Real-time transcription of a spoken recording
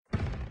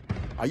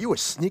Are you a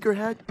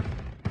sneakerhead?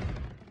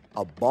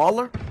 A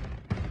baller?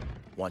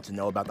 Want to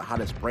know about the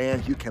hottest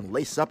brands you can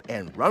lace up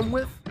and run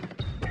with?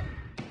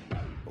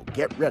 Well,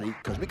 get ready,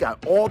 because we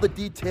got all the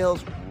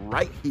details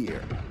right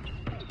here.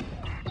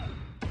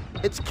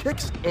 It's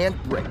Kicks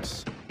and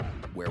Bricks,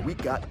 where we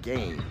got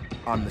game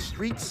on the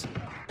streets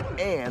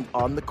and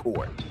on the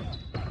court.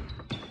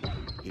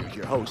 Here's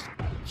your host,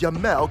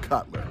 Jamel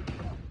Cutler.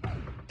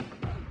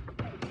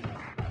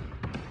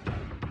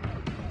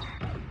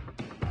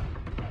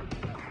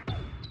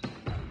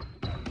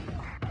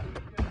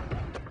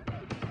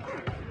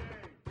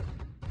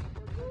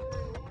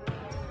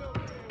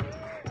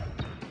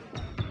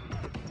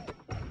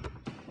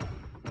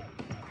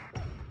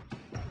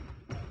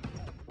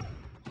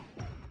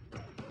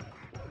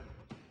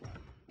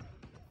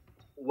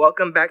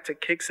 Welcome back to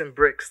Kicks and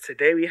Bricks.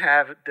 Today we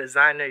have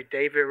designer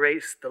David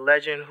Race, the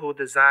legend who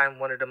designed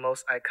one of the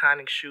most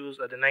iconic shoes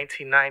of the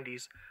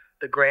 1990s,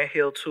 the Grant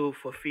Hill 2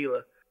 for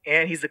Fila.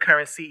 And he's the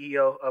current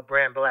CEO of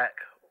Brand Black.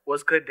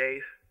 What's good,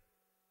 Dave?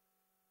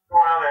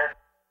 What's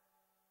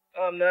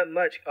going on, man? Not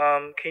much.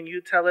 Can you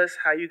tell us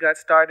how you got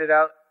started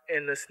out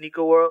in the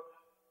sneaker world?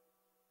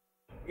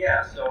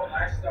 Yeah, so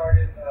I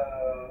started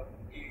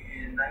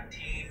in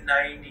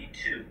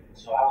 1992.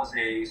 So I was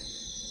a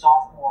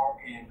sophomore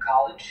in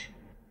college.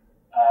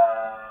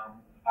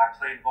 I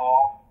played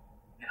ball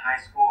in high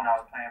school, and I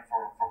was playing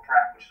for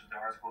Pratt, which is the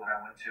art school that I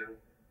went to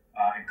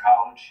in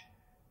college.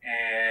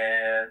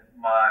 And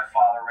my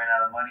father ran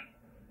out of money,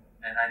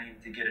 and I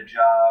needed to get a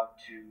job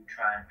to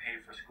try and pay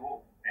for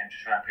school and to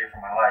try and pay for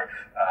my life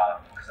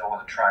because I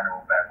wasn't trying to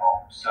move back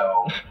home.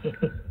 So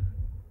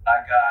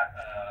I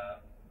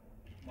got,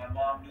 my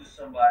mom knew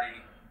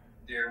somebody.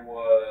 There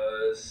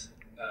was,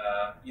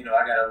 I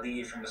got a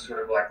lead from a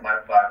sort of like my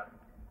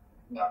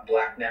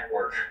black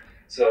network.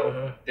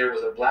 So there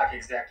was a black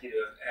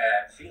executive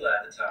at Fila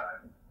at the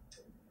time,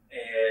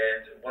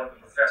 and one of the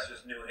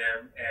professors knew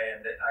him, and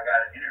I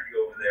got an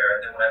interview over there.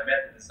 And then when I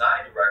met the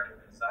design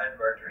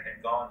director had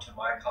gone to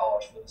my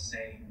college for the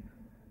same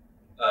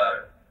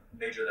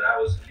major that I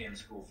was in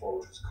school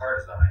for, which was car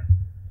design.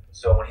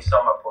 So when he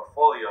saw my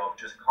portfolio of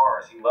just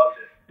cars, he loved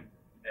it,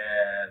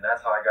 and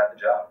that's how I got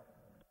the job.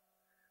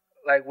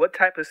 Like, what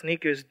type of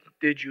sneakers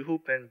did you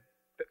hoop in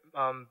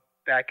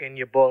back in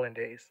your bowling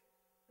days?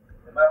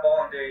 In my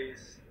bowling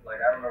days,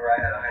 like I remember I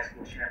had a high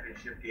school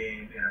championship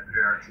game in a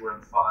pair of Jordan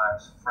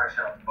 5s, fresh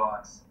out the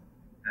box,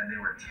 and they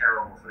were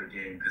terrible for the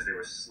game because they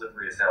were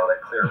slippery as hell.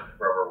 That clear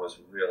rubber was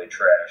really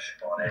trash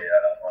on a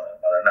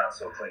not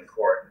so clean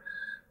court.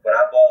 But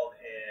I balled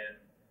in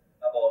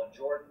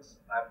Jordans.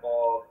 I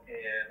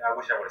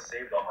wish I would have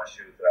saved all my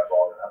shoes that I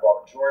balled in. I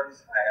balled in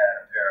Jordans. I had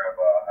a pair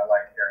of, I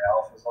liked Air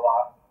Alphas a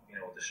lot,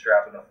 with the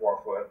strap in the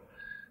forefoot.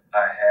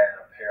 I had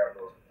a pair of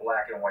those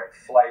black and white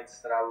Flights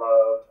that I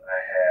loved.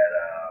 I had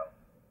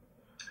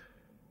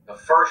the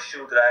first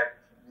shoe that I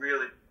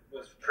really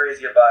was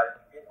crazy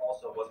about. It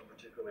also wasn't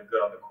particularly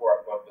good on the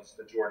court, but was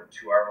the Jordan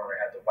 2. I remember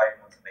I had the white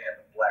ones and they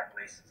had the black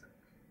laces. And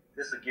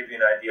this will give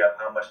you an idea of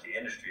how much the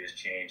industry has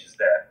changed, is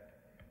that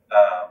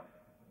a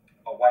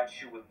white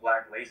shoe with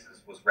black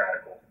laces was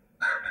radical.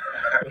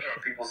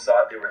 People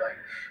saw it, they were like,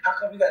 how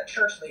come you got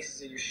church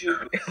laces in your shoes?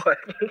 Which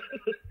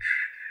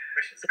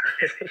is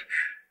crazy.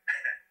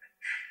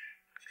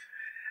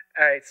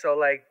 All right, so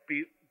like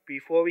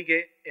before we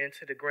get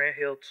into the Grant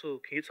Hill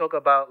 2, can you talk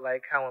about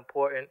like how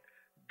important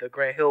the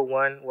Grant Hill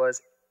 1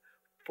 was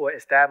for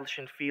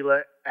establishing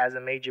Fila as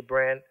a major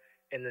brand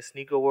in the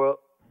sneaker world?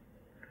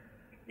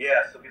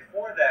 Yeah, so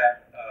before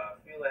that,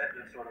 Fila had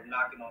been sort of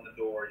knocking on the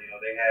door.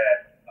 They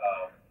had,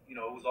 it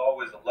was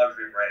always a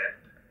luxury brand.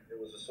 It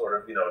was a sort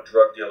of,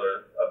 drug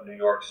dealer of New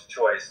York's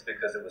choice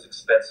because it was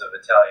expensive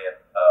Italian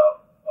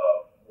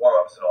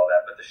warm-ups and all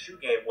that. But the shoe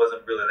game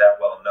wasn't really that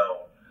well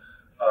known.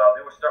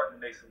 They were starting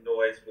to make some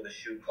noise with a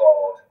shoe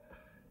called,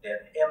 they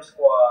had the M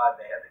Squad,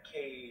 they had the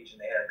Cage, and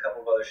they had a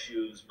couple of other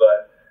shoes.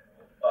 But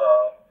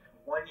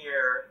one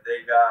year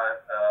they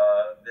got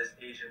this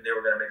Asian, they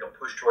were going to make a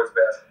push towards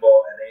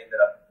basketball, and they ended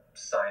up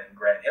signing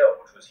Grant Hill,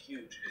 which was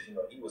huge because, he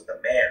was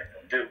the man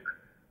from Duke.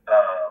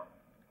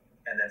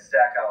 And then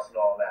Stackhouse and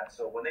all that.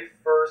 So when they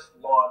first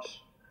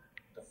launched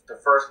the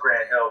first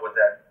Grant Hill with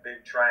that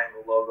big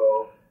triangle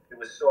logo, it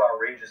was so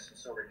outrageous and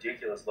so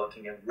ridiculous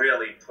looking. It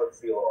really put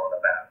Fila on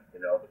the map,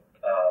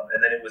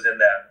 and then it was in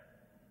that,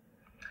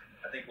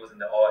 I think it was in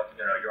the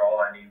You're All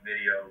I Need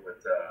video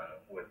with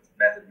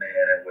Method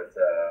Man and with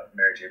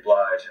Mary J.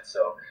 Blige, and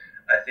so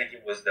I think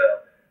it was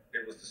the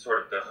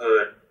sort of the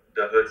hood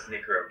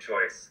sneaker of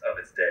choice of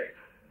its day.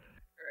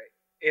 Right.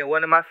 And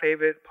one of my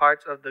favorite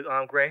parts of the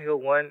Grant Hill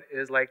 1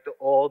 is like the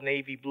all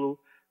navy blue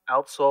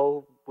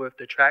outsole with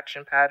the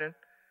traction pattern,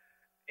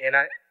 and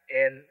I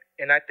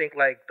think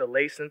like the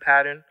lacing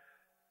pattern,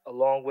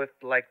 along with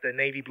like the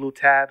navy blue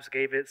tabs,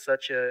 gave it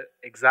such a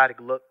exotic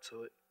look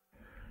to it.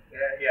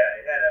 Yeah,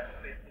 it had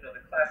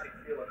the classic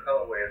Fila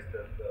colorway is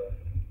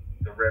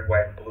the red,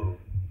 white, and blue,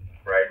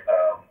 right?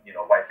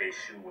 White base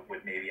shoe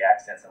with navy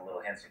accents and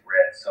little hints of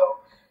red. So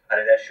I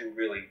think that shoe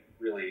really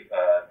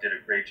did a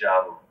great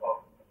job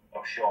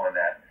of showing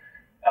that.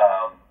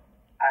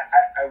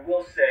 I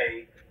will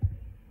say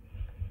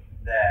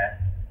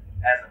that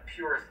as a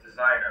purist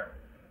designer,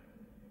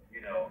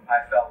 you know,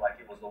 I felt like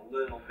it was a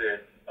little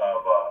bit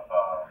of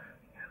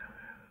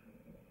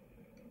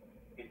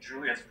it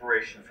drew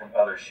inspiration from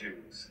other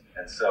shoes.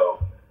 And so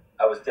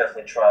I was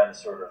definitely trying to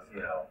sort of,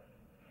 you know,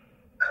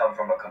 come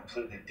from a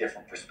completely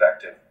different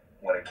perspective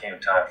when it came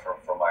time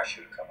for my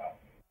shoe to come out.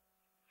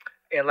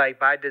 And like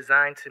by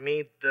design, to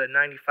me, the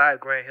 '95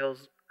 Grand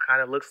Hills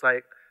kind of looks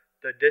like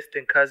the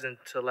distant cousin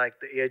to like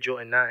the Air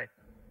Jordan 9.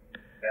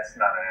 That's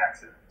not an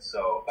accident.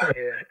 So,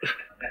 Yeah.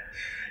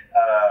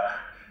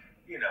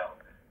 you know,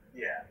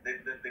 yeah,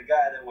 the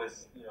guy that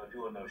was, you know,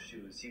 doing those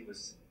shoes, he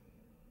was,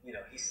 you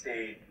know, he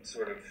stayed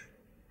sort of,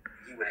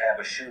 he would have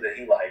a shoe that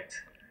he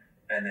liked,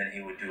 and then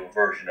he would do a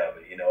version of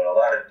it, you know, and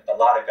a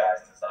lot of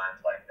guys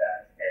designed like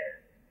that, and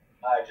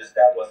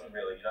that wasn't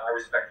really, you know, I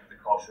respected the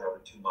culture of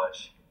it too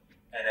much,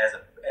 and as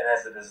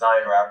a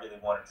designer, I really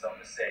wanted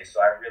something to say,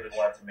 so I really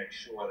wanted to make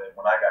sure that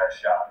when I got a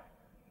shot,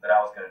 that I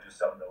was going to do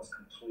something that was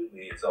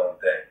completely its own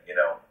thing, you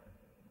know.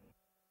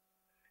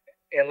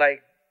 And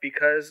like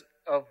because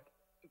of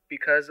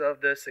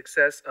the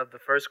success of the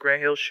first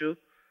Grand Hill shoe,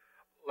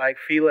 like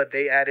Fila,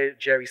 they added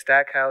Jerry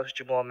Stackhouse,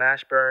 Jamal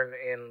Mashburn,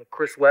 and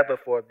Chris Webber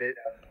for a bit.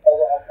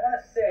 Although I want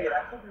to say, and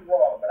I could be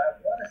wrong, but I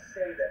want to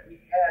say that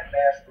we had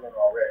Mashburn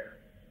already,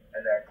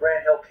 and that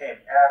Grand Hill came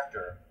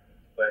after.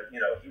 But you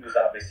know, he was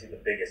obviously the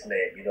biggest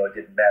name. You know, it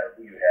didn't matter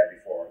who you had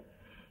before him.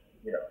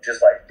 You know,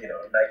 just like, you know,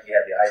 Nike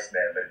had the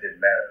Iceman, but it didn't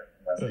matter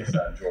once they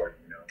signed Jordan.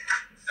 You know.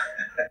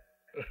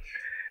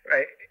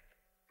 Right.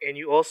 And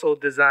you also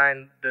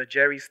designed the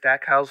Jerry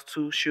Stackhouse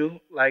 2 shoe,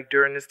 like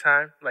during this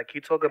time. Like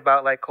you talk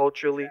about like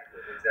culturally,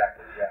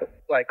 Exactly, yeah.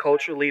 like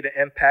culturally the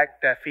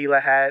impact that Fila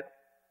had,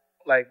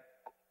 like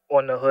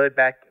on the hood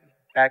back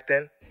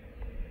then.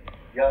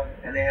 Yep,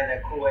 and they had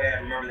that cool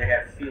ad. Remember, they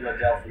had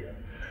Philadelphia,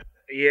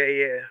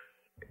 Yeah.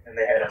 and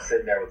they had him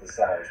sitting there with the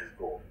sign, which was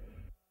cool.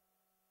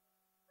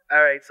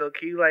 All right. So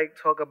can you like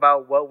talk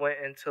about what went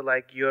into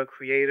like your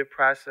creative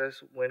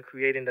process when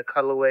creating the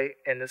colorway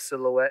and the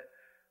silhouette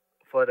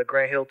for the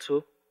Grand Hill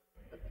 2?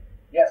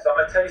 Yeah, so I'm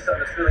going to tell you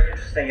something that's really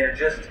interesting, and it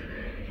just,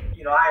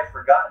 you know, I had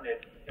forgotten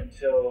it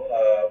until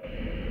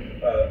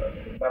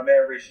my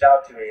man reached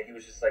out to me, and he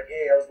was just like,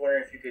 hey, I was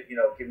wondering if you could, you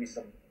know, give me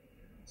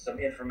some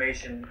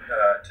information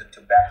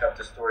to back up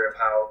the story of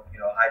how, you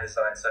know, I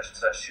designed such and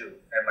such shoe.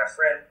 And my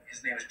friend,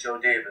 his name is Joe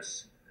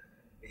Davis.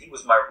 He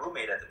was my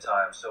roommate at the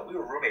time, so we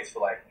were roommates for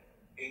like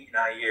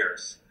 8-9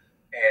 years,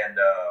 and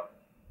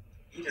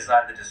he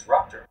designed the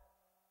Disruptor.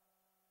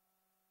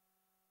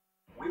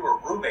 We were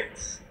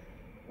roommates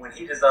when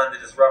he designed the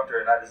Disruptor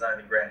and I designed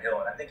the Grand Hill.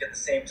 And I think at the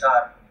same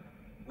time,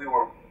 we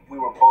were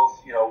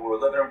both, you know, we were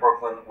living in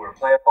Brooklyn, we were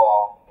playing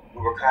ball,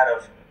 we were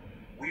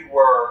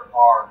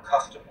our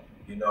customer,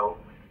 you know.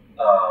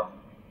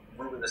 We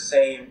were roughly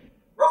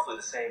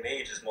the same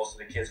age as most of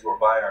the kids who were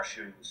buying our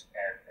shoes,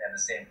 and the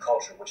same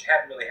culture, which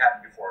hadn't really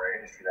happened before in our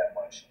industry that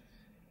much.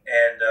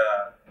 And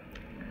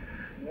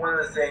one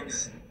of the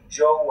things,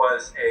 Joe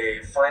was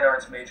a fine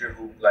arts major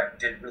who like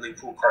did really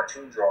cool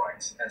cartoon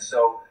drawings, and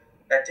so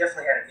that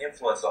definitely had an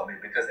influence on me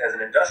because as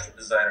an industrial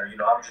designer, you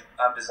know,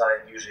 I'm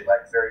designing usually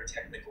like very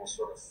technical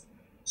sort of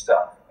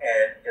stuff,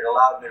 and it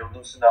allowed me to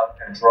loosen up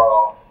and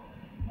draw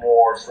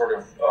more sort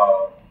of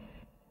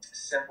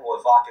simple,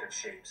 evocative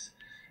shapes.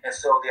 And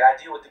so the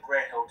idea with the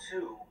Grand Hill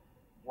 2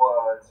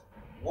 was,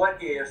 what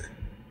if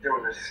there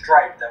was a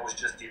stripe that was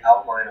just the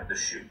outline of the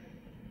shoe?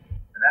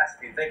 And that's,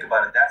 if you think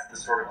about it, that's the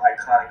sort of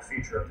iconic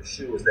feature of the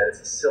shoe, is that it's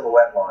a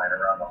silhouette line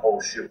around the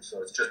whole shoe.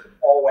 So it's just an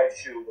all-white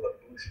shoe with a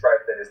blue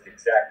stripe that is the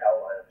exact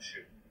outline of the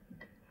shoe.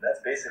 And that's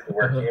basically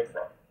where it came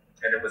from.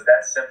 And it was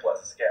that simple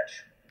as a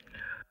sketch.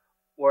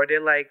 Were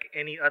there like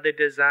any other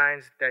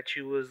designs that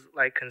you was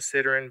like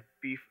considering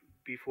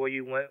before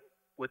you went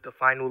with the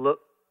final look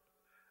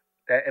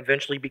that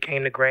eventually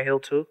became the Grand Hill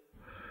 2?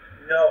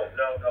 No.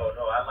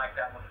 I like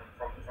that one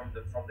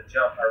from the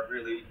jump.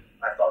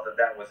 I thought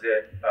that was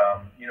it.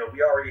 You know, I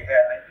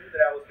knew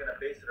that I was going to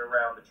base it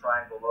around the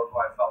triangle logo.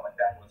 I felt like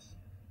that was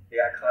the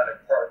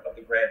iconic part of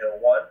the Grand Hill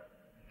 1.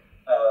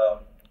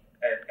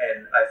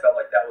 And I felt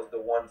like that was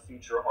the one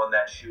feature on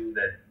that shoe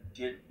that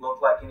did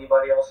look like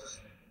anybody else's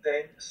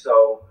thing.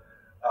 So,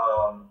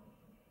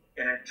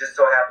 and it just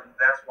so happened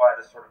that's why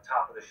the sort of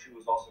top of the shoe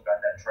has also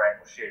got that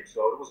triangle shape.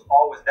 So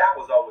that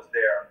was always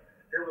there.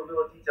 There were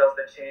little details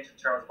that changed in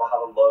terms of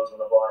how the lugs on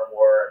the bottom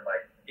were, and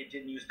like it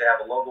didn't used to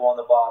have a logo on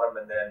the bottom,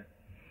 and then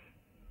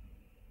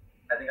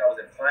I think I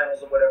was in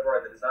finals or whatever,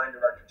 and the design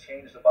director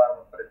changed the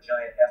bottom and put a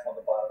giant F on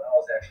the bottom. I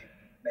was actually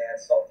mad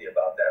salty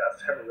about that. I've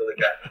never really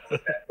gotten into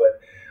that,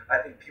 but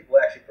I think people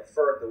actually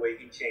preferred the way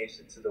he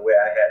changed it to the way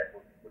I had it,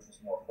 which was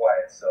more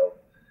quiet. So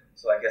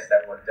I guess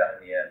that worked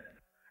out in the end.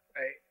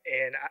 Right.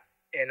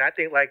 And I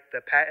think like the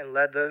patent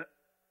leather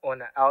on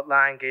the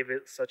outline gave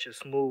it such a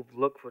smooth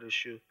look for the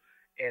shoe,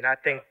 and I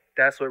think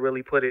that's what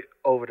really put it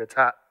over the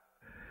top.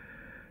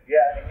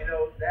 Yeah, and you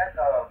know that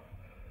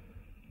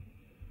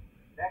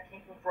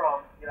came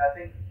from, you know, I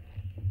think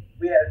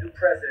we had a new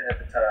president at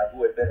the time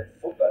who had been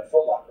at Foot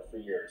Locker for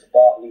years.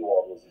 Bob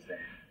Lewald was his name,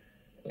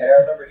 And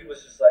I remember he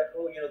was just like,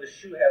 oh, the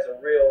shoe has a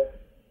real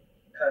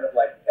kind of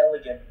like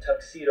elegant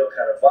tuxedo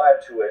kind of vibe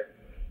to it.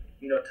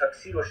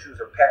 Tuxedo shoes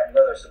are patent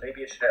leather, so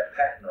maybe it should have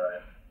patent on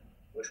it,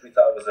 which we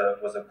thought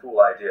was a cool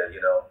idea, and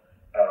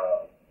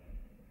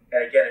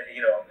again,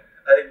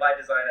 I think my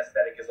design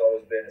aesthetic has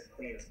always been as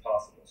clean as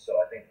possible. So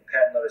I think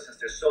patent leather, since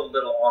there's so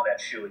little on that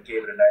shoe, it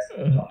gave it a nice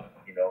little pop,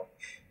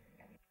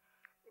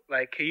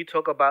 Like, can you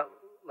talk about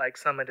like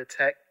some of the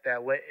tech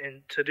that went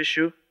into the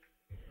shoe?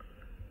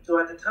 So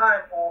at the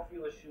time, all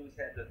Fila shoes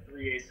had the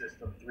 3A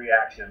system, 3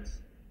 actions.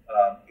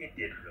 It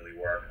didn't really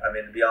work. I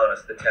mean, to be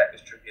honest, the tech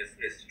is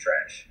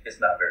trash. It's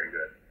not very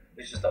good.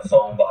 It's just a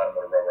foam bottom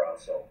with a rubber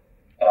outsole.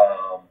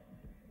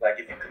 Like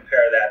if you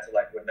compare that to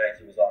like what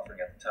Nike was offering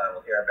at the time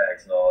with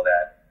airbags and all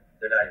that,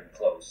 they're not even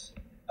close.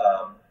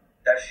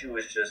 That shoe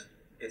is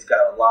it's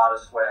got a lot of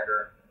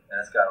swagger and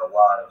it's got a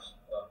lot of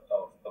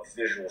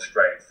visual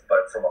strength.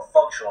 But from a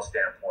functional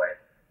standpoint,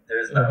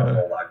 there's not a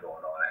whole lot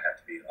going on. I have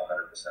to be 100%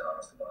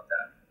 honest about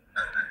that.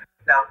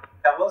 Now,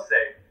 I will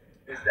say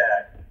is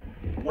that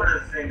one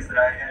of the things that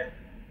I had,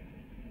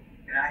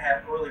 and I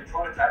have early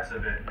prototypes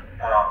of it,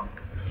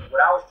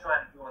 what I was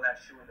trying to do on that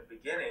shoe in the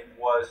beginning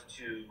was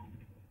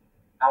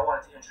I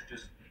wanted to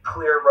introduce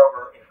clear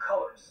rubber in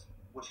colors,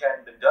 which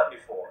hadn't been done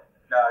before.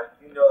 Now,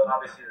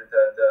 obviously that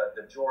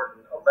the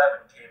Jordan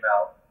 11 came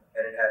out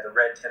and it had the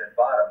red tinted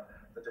bottom,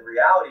 but the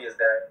reality is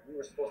that we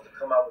were supposed to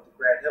come out with the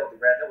Grant Hill. The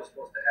Grant Hill was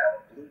supposed to have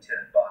a blue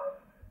tinted bottom,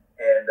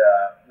 and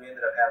we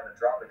ended up having to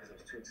drop it because it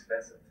was too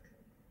expensive.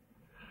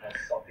 I was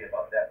salty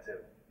about that too.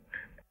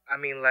 I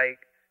mean,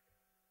 like,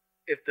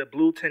 if the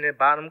blue tinted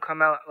bottom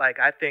come out, like,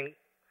 I think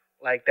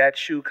like that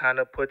shoe kind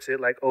of puts it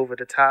like over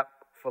the top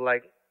for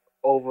like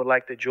over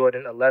like the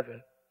Jordan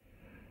 11.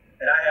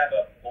 And I have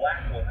a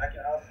black one.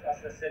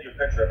 I'll send you a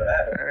picture of it. I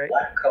have a All right.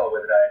 black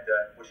colorway that I had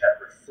done, which had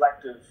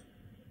reflective.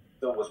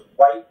 So it was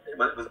white. It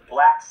was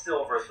black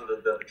silver, so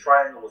the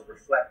triangle was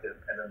reflective,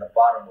 and then the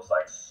bottom was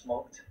like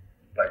smoked,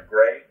 like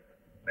gray.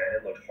 Man,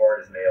 it looked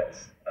hard as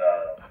nails.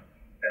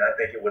 And I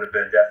think it would have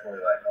been definitely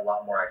like a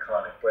lot more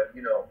iconic. But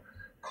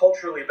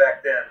culturally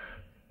back then,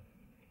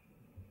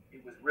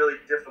 it was really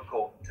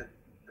difficult to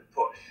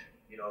push.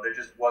 There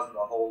just wasn't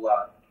a whole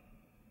lot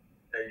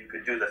that you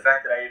could do. The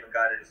fact that I even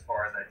got it as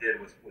far as I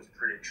did was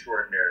pretty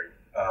extraordinary.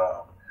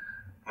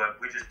 But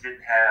we just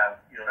didn't have,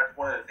 that's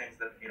one of the things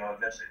that,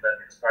 eventually led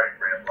me to starting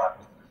Brand Block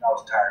was I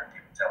was tired of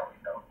people telling me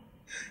no.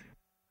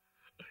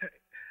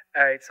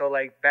 All right, so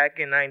like back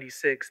in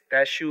 '96,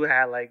 that shoe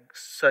had like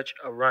such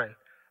a run,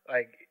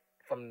 like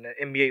from the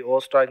NBA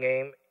All-Star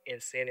game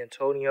in San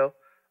Antonio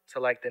to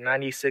like the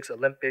 '96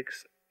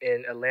 Olympics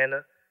in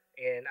Atlanta,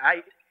 and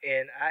I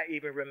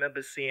even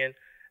remember seeing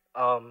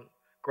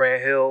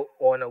Grant Hill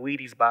on a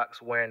Wheaties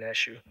box wearing that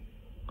shoe.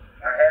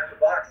 I have the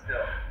box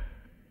still.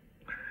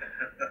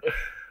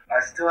 I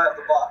still have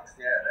the box.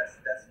 Yeah,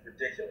 that's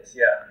ridiculous.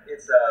 Yeah,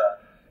 it's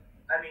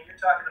I mean, you're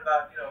talking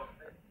about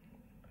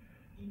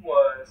he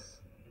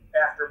was,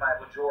 after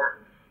Michael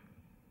Jordan,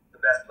 the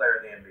best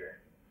player in the NBA.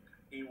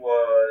 He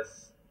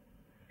was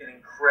an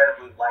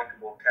incredibly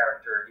likable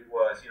character. He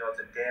was, it's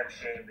a damn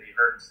shame that he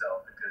hurt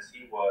himself because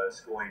he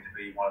was going to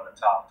be one of the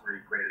top 3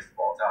 greatest of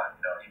all time.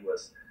 He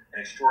was an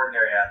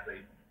extraordinary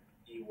athlete.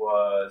 He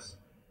was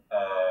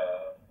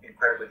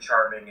incredibly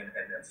charming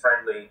and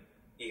friendly.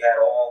 He had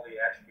all the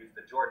attributes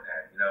that Jordan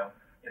had,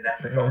 in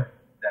that regard.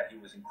 That he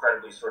was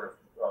incredibly sort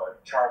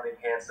of charming,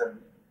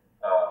 handsome,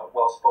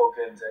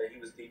 well-spoken. He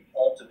was the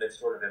ultimate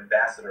sort of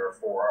ambassador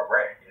for a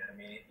brand. I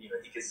mean,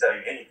 he could sell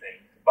you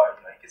anything, but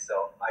he could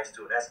sell ice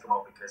to an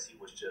Eskimo because he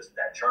was just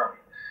that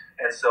charming.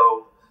 And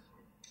so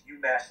you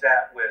match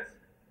that with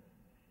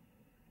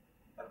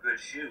a good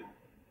shoe,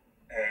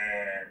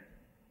 and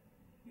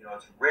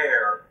it's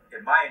rare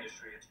in my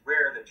industry. It's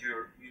rare that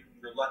you're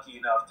lucky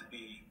enough to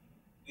be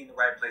in the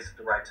right place at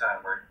the right time,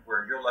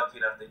 where you're lucky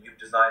enough that you've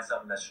designed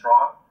something that's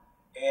strong,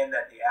 and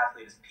that the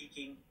athlete is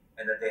peaking,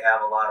 and that they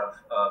have a lot of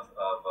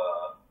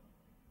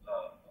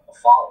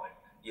following.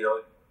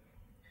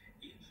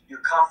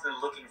 You're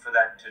constantly looking for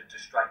that to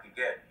strike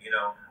again.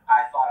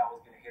 I thought I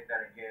was going to hit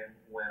that again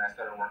when I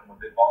started working with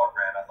Big Baller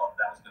Brand. I thought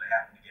that was going to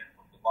happen again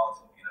with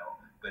Lonzo,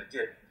 but it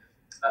didn't.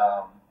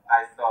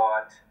 I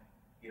thought,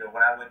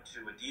 when I went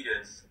to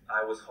Adidas,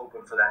 I was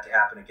hoping for that to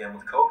happen again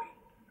with Kobe.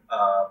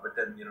 But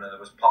then, there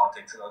was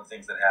politics and other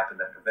things that happened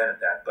that prevented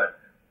that. But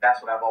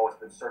that's what I've always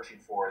been searching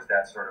for, is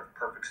that sort of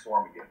perfect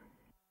storm again.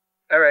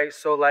 All right,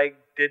 so like,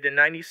 did the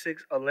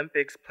 '96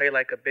 Olympics play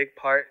like a big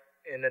part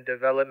in the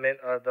development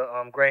of the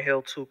Grant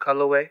Hill 2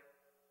 colorway?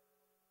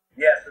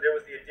 Yeah, so there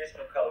was the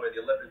additional colorway,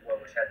 the Olympic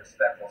one, which had the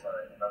speckles on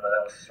it. Remember,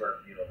 that was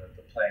sort of,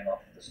 the playing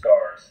off of the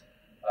stars.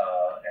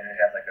 And it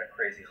had like a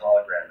crazy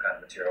hologram kind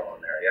of material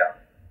on there, yeah.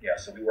 Yeah,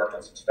 so we worked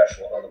on some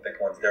special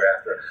Olympic ones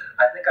thereafter.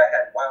 I think I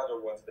had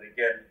wilder ones, but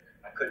again,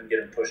 I couldn't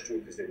get them pushed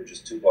through because they were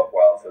just too buck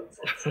wild for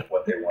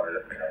what they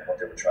wanted, what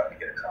they were trying to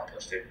get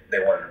accomplished. They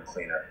wanted them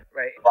cleaner.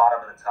 Right. The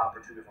bottom and the top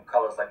are 2 different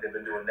colors, like they've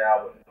been doing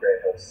now with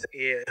Grant Hill 6.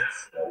 Yeah.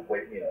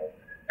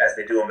 As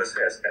they do them as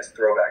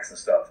throwbacks and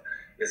stuff.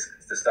 It's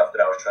the stuff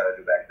that I was trying to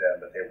do back then,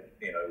 but they,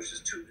 it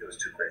was too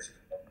crazy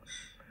for them.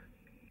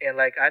 And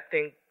like I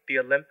think the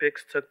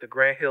Olympics took the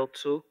Grand Hill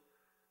too.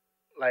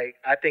 Like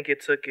I think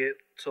it took it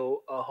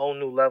to a whole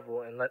new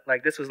level, and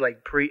like this was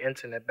like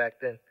pre-internet back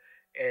then,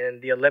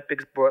 and the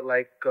Olympics brought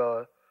like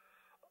a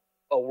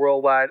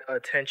worldwide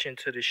attention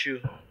to the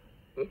shoe.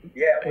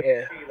 Yeah, when you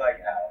Yeah, see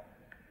like how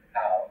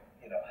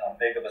how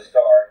big of a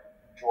star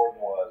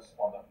Jordan was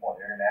on the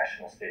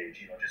international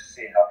stage, just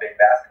seeing how big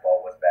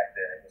basketball was back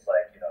then, it was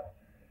like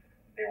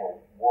they were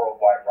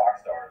worldwide rock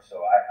stars. So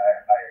I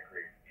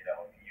agree.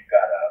 You've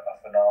got a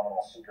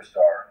phenomenal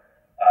superstar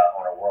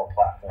on a world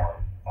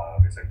platform.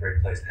 It's a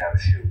great place to have a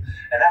shoe,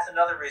 and that's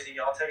another reason.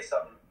 I'll tell you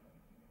something.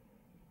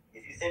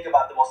 If you think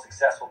about the most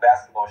successful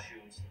basketball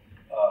shoes,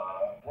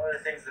 one of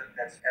the things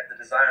that's at the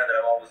designer that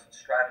I'm always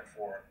striving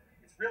for,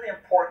 it's really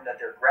important that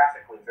they're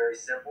graphically very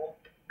simple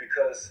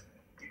because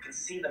you can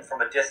see them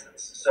from a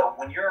distance. So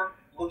when you're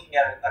looking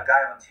at a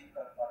guy on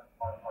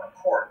a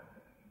court,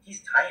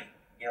 he's tiny.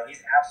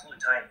 He's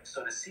absolutely tiny.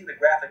 So to see the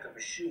graphic of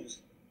his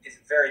shoes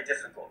is very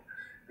difficult.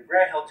 The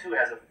Grand Hill 2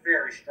 has a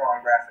very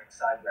strong graphic,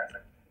 side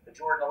graphic. The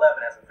Jordan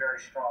 11 has a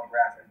very strong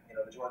graphic.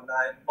 The Jordan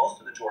 9,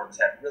 most of the Jordans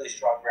have really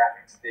strong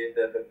graphics.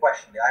 The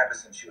question, the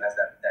Iverson shoe has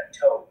that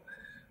toe.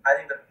 I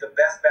think the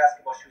best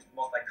basketball shoes, the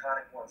most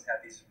iconic ones,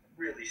 have these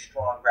really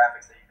strong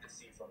graphics that you can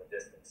see from a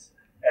distance.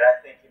 And I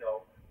think,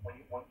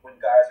 when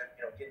guys are,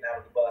 getting out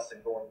of the bus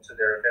and going to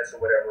their events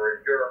or whatever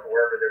in Europe or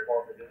wherever they're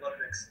going for the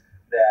Olympics,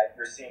 that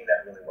you're seeing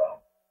that really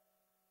well.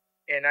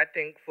 and I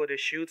think for the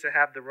shoe to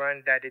have the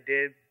run that it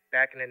did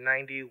back in the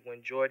 '90s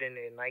when Jordan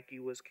and Nike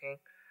was king,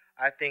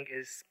 I think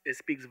it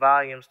speaks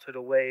volumes to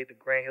the way the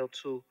Grand Hill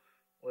 2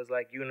 was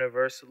like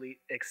universally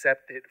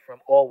accepted from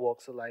all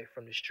walks of life,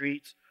 from the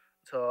streets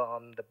to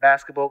the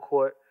basketball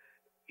court,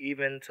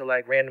 even to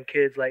like random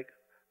kids like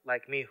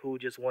me who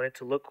just wanted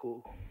to look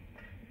cool.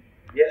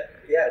 Yeah,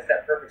 it's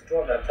that perfect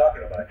storm that I'm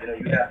talking about.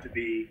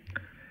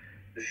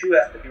 The shoe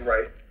has to be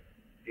right,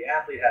 the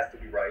athlete has to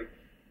be right,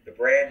 the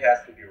brand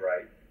has to be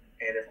right,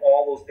 and if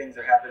all those things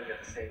are happening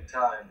at the same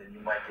time, then you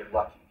might get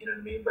lucky. You know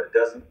what I mean? But it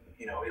doesn't.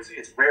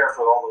 It's rare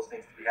for all those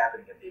things to be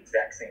happening at the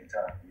exact same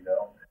time.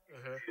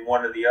 Hmm.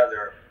 One or the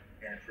other,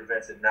 and it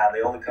prevents it. Now,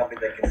 the only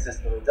company that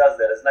consistently does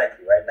that is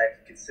Nike, right?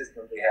 Nike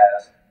consistently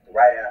has the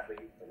right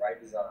athlete, the right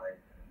design,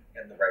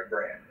 and the right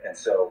brand, and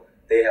so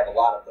they have a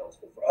lot of those.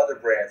 But for other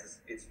brands,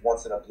 it's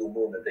once in a blue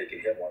moon that they can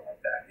hit one like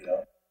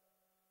that.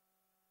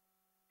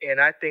 And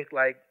I think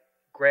like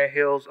Grand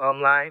Hill's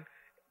line,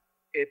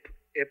 it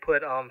it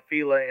put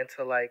Fila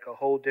into like a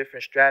whole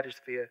different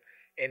stratosphere,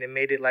 and it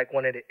made it like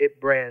one of the it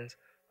brands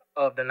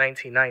of the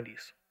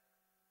 1990s.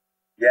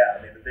 Yeah,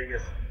 I mean the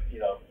biggest,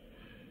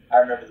 I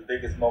remember the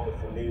biggest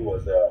moment for me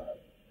was,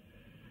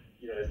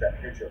 there's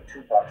that picture of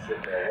Tupac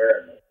sitting there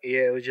wearing them.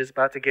 Yeah, it was just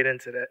about to get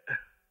into that.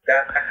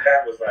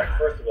 That was like,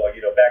 first of all,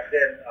 back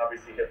then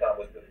obviously hip hop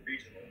was really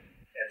regional,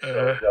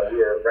 and so we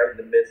were right in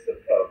the midst of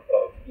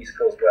East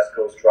Coast West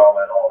Coast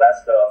drama and all that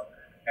stuff.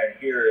 And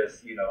here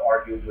is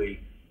arguably,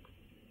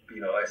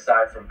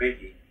 aside from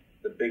Biggie,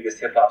 the biggest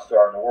hip hop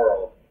star in the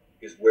world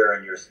is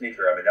wearing your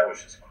sneaker. I mean, that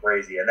was just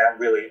crazy, and that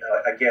really,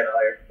 again,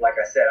 like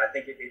I said, I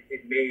think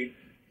it made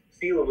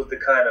Fila was the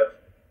kind of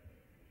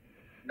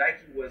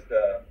Nike was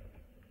the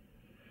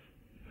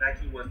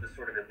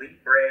sort of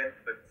elite brand,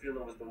 but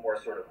Fila was the more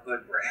sort of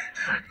hood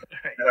brand.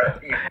 You know what I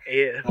mean?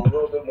 Yeah. A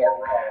little bit more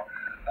raw,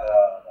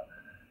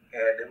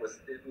 and it was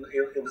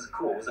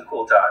cool. It was a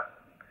cool time.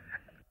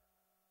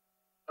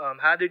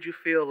 How did you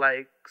feel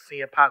like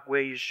seeing Pac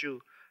wear your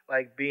shoe,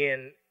 like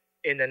being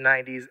in the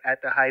 '90s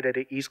at the height of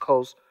the East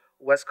Coast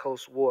West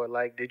Coast war?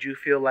 Like, did you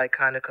feel like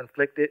kind of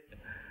conflicted?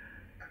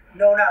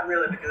 No, not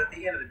really, because at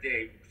the end of the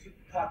day,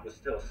 Pac was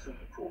still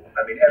super cool.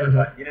 I mean,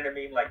 everybody, you know what I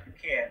mean? Like, you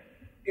can't.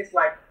 It's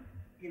like,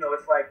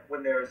 it's like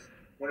when there's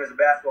a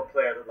basketball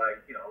player that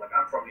like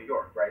I'm from New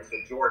York, right? So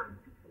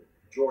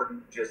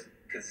Jordan just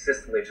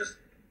consistently just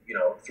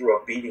threw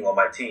a beating on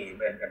my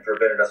team and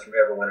prevented us from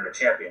ever winning a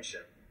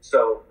championship.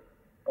 So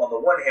on the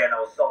one hand, I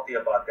was salty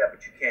about that,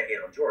 but you can't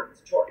hate on Jordan.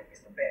 It's Jordan. He's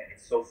the man.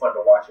 It's so fun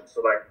to watch him.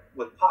 So like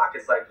with Pac,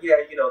 it's like, yeah,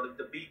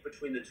 the beef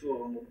between the two of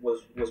them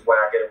was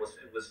whack, and it was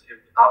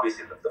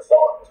obviously the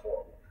fallout was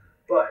horrible.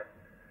 But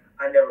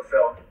I never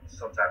felt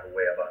some type of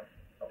way about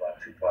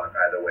Tupac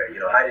either way.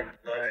 I didn't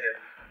love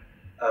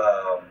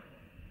him.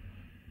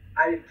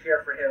 I didn't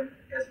care for him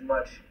as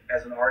much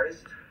as an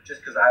artist,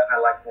 just because I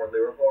like more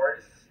lyrical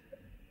artists.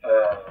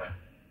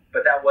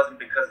 But that wasn't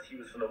because he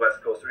was from the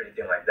West Coast or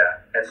anything like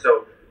that. And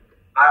so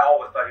I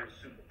always thought he was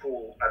super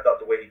cool. I thought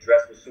the way he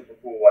dressed was super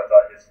cool. I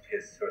thought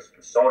his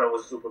persona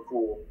was super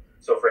cool.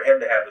 So for him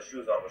to have the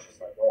shoes on was just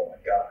like, oh my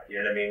God, you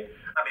know what I mean?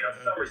 I mean,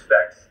 in some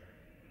respects,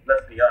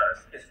 let's be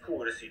honest, it's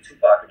cooler to see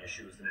Tupac in your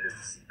shoes than it is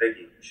to see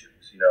Biggie in your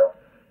shoes,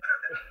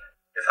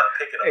 If I'm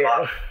picking a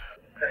model.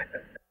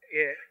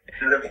 Yeah.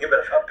 You know what I mean? But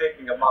if I'm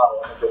picking a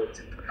model, I'm going to go with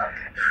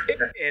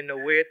Tupac. And the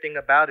weird thing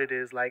about it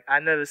is, like, I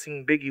never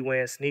seen Biggie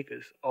wearing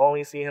sneakers. I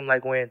only seen him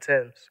like wearing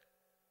Timbs.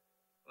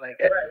 Like,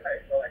 right.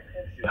 Well, like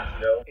tennis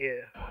shoes,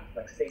 Yeah.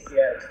 Like Stacey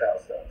Adams style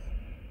stuff.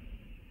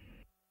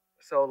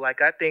 So,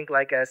 like, I think,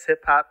 like, as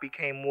hip hop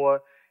became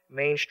more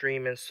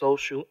mainstream and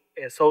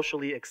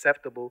socially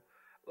acceptable.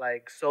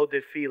 Like so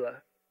did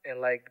Fila. And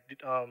like,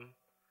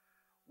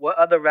 what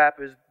other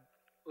rappers,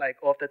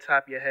 like off the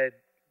top of your head,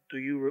 do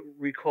you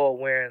recall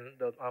wearing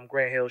the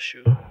Grant Hill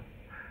shoe?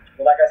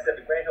 But like I said,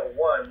 the Grand Hill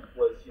one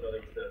was,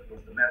 was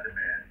the Method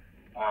Man.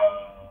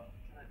 I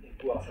think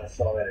who else I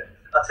saw in it.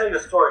 I'll tell you a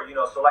story.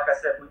 So like I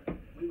said,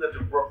 we lived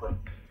in Brooklyn,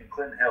 in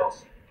Clinton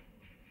Hills,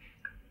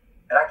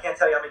 and I can't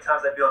tell you how many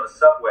times I'd be on the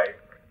subway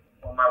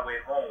on my way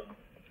home,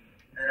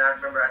 and I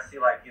remember I'd see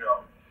a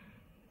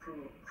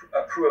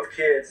crew of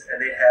kids,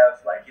 and they'd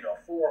have 4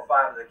 or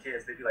 5 of the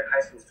kids. They'd be like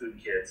high school student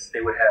kids.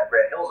 They would have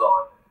Grand Hills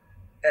on.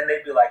 And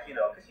they'd be like,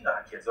 because you know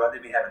how kids are,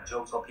 they'd be having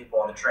jokes on people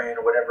on the train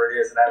or whatever it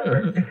is. And I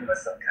remember thinking to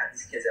myself, God,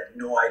 these kids have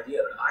no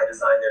idea that I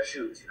designed their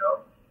shoes.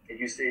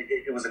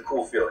 It was a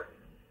cool feeling.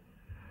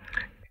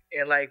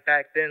 And like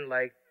back then,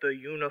 like the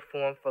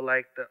uniform for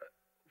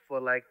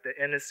the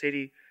inner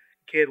city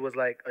kid was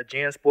like a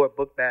JanSport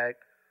book bag,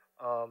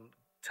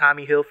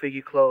 Tommy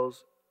Hilfiger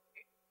clothes,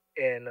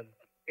 and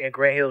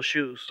Grant Hill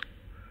shoes.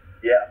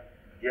 Yeah,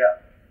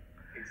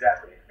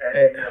 exactly.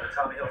 And the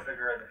Tommy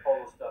Hilfiger and the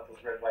polo stuff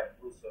was red, white, and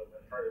blue, so it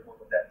went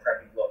with that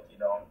preppy look.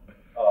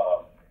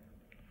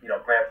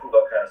 Grand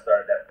Poobah kind of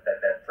started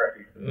that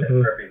preppy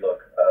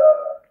look.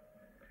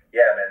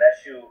 Yeah, man, that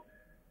shoe.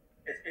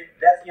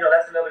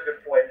 That's another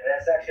good point, and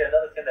that's actually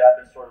another thing that I've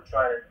been sort of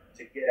trying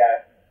to get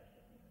at.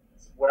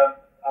 What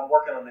I'm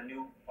working on the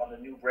new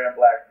brand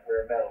black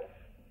rare metal,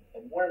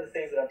 and one of the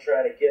things that I'm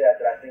trying to get at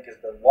that I think has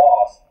been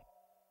lost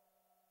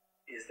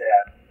is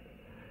that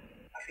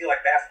I feel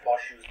like basketball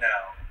shoes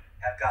now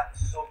have gotten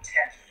so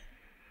techy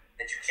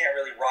that you can't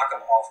really rock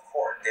them off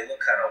court. They look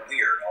kind of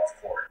weird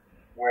off court.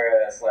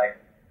 Whereas, like,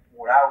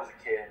 when I was a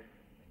kid,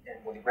 and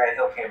when the Grant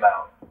Hill came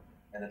out,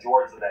 and the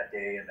Jordans of that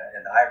day, and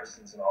the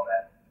Iversons and all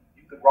that,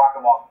 you could rock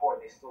them off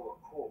court and they still look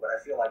cool. But I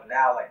feel like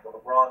now, like the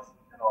LeBrons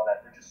and all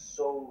that, they're just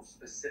so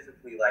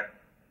specifically, like,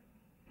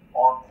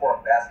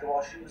 on-court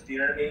basketball shoes. Do you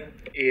know what I mean?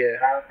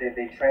 Yeah.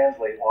 They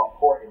translate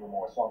off-court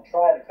anymore. So I'm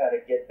trying to kind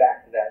of get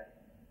back to that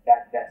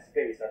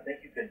space. I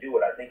think you can do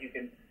it. I think you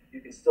can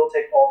still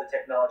take all the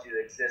technology that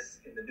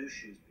exists in the new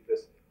shoes,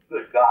 because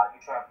good God,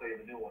 you try and play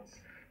the new ones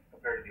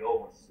compared to the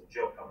old ones, it's a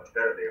joke how much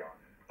better they are.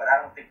 But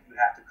I don't think you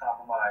have to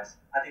compromise.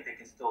 I think they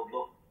can still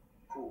look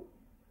cool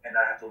and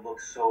not have to look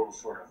so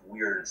sort of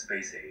weird and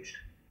space aged.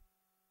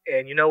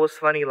 And you know what's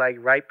funny? Like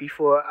right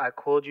before I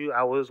called you,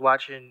 I was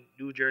watching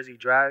New Jersey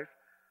Drive,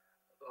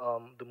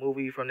 the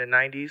movie from the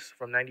 '90s,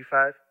 from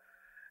 '95,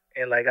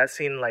 and like I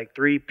seen like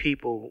 3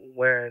 people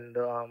wearing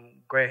the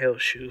Grant Hill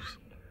shoes.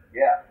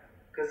 Yeah,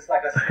 because it's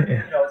like it's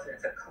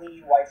a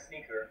clean white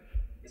sneaker.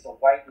 It's a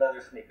white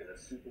leather sneaker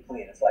that's super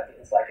clean. It's like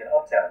an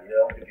Uptown, if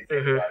you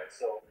think about it.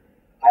 So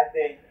I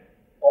think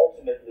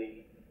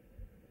ultimately,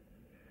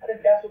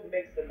 that's what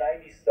makes the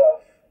 '90s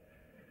stuff.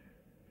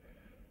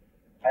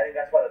 I think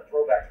that's why the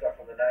throwback stuff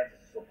from the '90s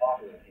is so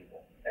popular to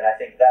people, and I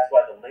think that's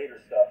why the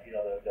later stuff,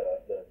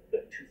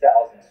 the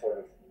 2000s sort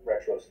of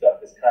retro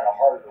stuff, is kind of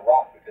harder to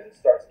rock because it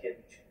starts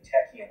getting too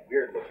techy and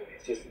weird looking.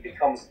 It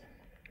becomes,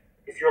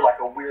 if you're like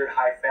a weird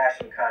high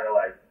fashion kind of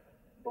like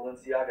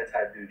Balenciaga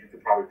type dude, you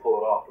could probably pull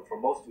it off. But for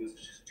most dudes,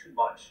 it's just too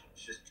much.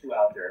 It's just too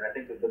out there. And I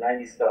think that the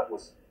 '90s stuff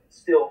was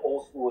still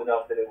old school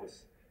enough that it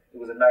was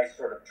a nice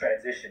sort of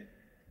transition.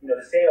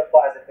 The same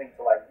applies, I think,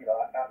 to I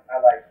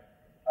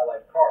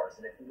like cars.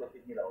 And if you look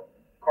at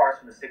cars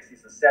from the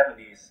 '60s and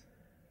 '70s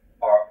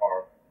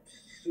are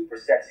super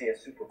sexy and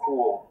super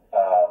cool.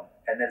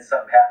 And then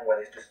something happened where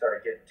they just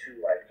started getting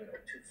too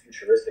too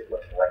futuristic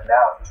looking. Like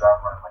now, if you drive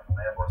around like a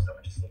Lambo or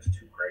something, it just looks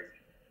too crazy.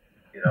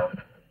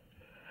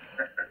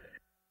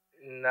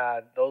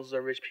 Nah, those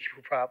are rich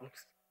people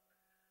problems.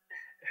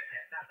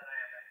 Not that I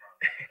have that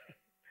problem.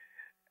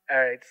 All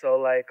right, so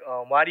like,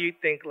 why do you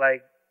think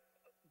like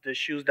the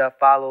shoes that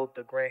followed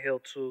the Grant Hill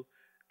 2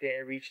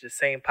 didn't reach the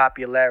same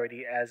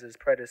popularity as its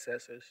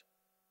predecessors?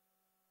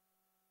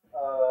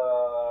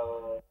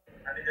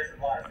 There's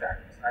a lot of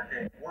factors. I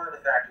think one of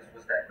the factors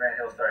was that Grant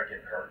Hill started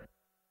getting hurt.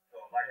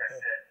 So, like I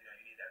said, you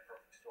need that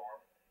perfect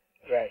storm.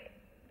 Right.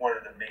 One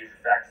of the major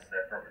factors is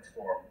that perfect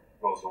storm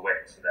goes away,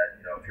 so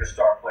that if your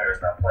star player is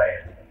not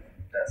playing,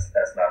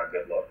 that's not a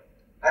good look.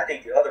 I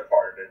think the other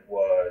part of it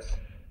was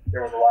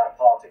there was a lot of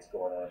politics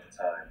going on at the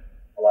time,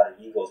 a lot of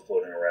egos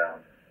floating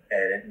around,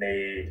 and it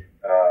made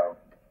I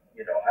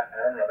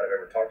don't know if I've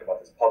ever talked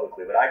about this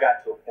publicly, but I got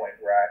to a point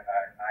where I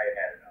had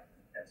had enough.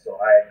 And so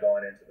I had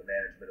gone into the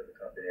management of the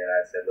company and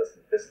I said, listen,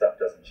 if this stuff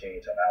doesn't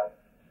change, I'm out.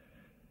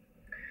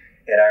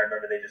 And I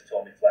remember they just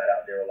told me flat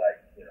out, they were like,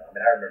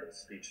 I remember the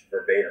speech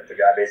verbatim. The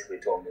guy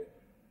basically told me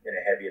in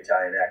a heavy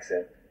Italian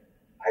accent,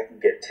 I can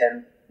get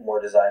 10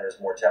 more designers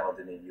more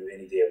talented than you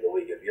any day of the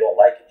week. If you don't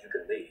like it, you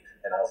can leave.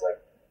 And I was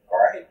like, all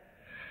right,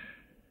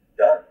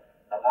 done.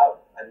 I'm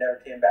out. I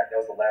never came back.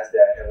 That was the last day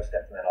I ever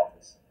stepped in that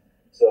office.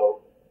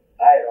 So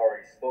I had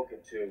already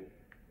spoken to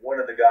one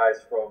of the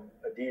guys from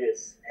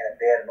Adidas.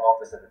 They had an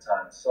office at the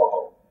time in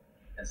Soho,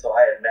 and so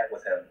I had met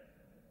with him.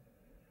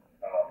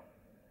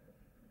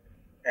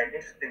 And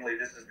interestingly,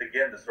 this is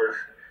again the sort of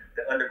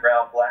the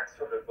underground black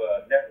sort of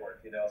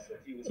network, you know. So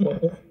he was one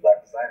of the few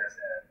black designers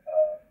at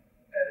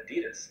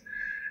Adidas,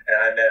 and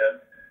I met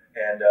him,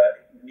 and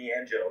me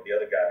and Joe, the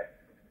other guy,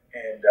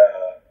 and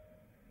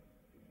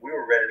we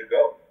were ready to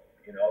go,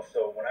 you know.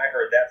 So when I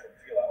heard that from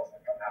Fila, I was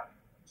like, I'm out.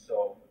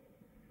 So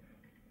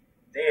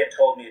they had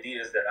told me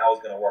Adidas that I was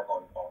going to work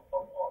on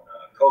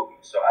Kobe,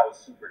 so I was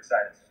super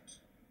excited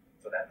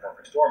for that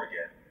perfect storm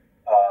again.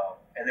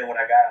 And then when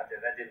I got out there,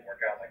 that didn't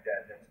work out like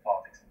that. There was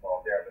politics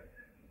involved there, but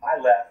I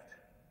left.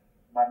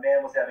 My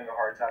man was having a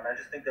hard time. I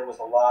just think there was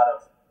a lot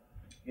of,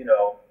 you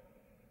know,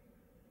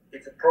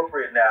 it's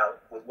appropriate now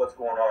with what's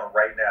going on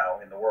right now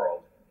in the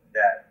world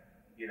that,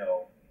 you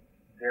know,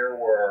 there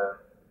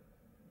were,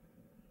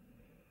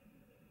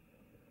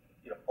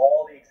 you know,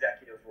 all the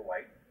executives were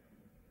white.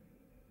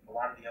 A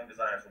lot of the young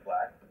designers were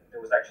black. There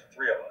was actually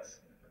three of us.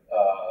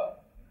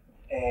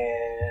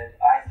 And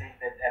I think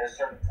that at a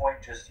certain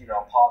point, just, you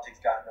know, politics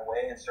got in the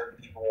way and certain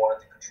people wanted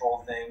to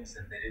control things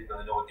and they didn't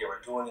really know what they were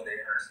doing and they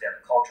didn't understand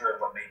the culture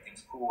and what made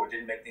things cool or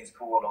didn't make things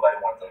cool and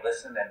nobody wanted to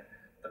listen and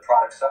the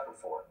product suffered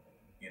for it,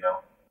 you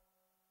know?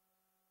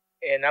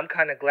 And I'm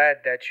kind of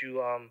glad that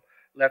you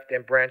left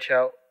and branch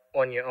out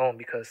on your own,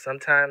 because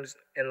sometimes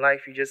in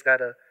life you just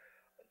gotta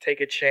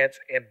take a chance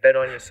and bet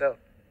on yourself.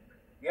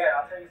 Yeah,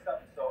 I'll tell you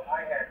something. So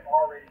I had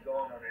already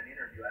gone on an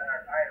interview. I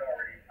had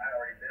already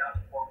been out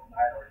to Portland. I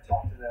had already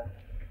talked to them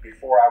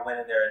before I went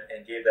in there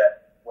and gave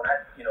that. When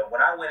I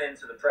went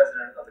into the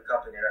president of the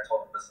company and I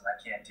told him, listen, I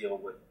can't deal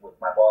with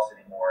my boss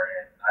anymore,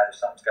 and either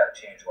something's got to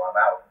change or I'm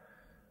out.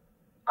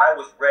 I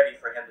was ready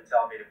for him to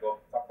tell me to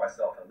go fuck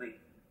myself and leave,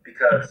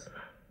 because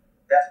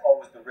that's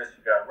always the risk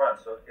you got to run.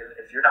 So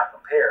if you're not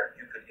prepared,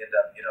 you could end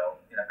up, you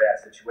know, in a bad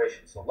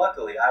situation. So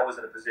luckily, I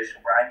was in a position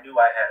where I knew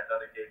I had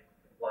another gig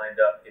lined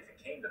up if it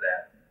came to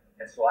that,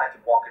 and so I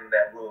could walk into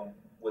that room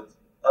with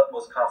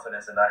utmost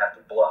confidence and not have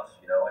to bluff,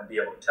 you know, and be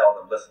able to tell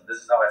them, listen, this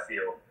is how I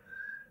feel.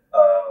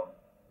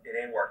 It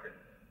ain't working.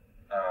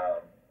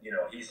 You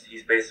know,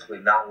 he's basically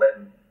not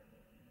letting,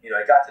 you know,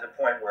 it got to the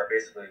point where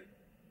basically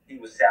he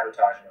was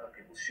sabotaging other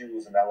people's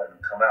shoes and not letting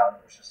them come out,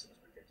 and it was just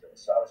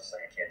ridiculous. So I was just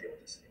like, I can't deal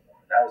with this anymore.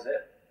 And that was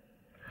it.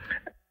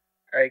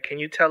 All right, can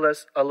you tell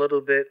us a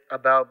little bit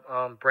about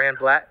Brand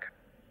Black?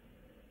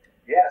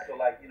 Yeah, so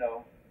like, you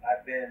know,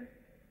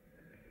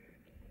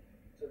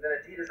 so then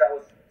Adidas, I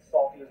was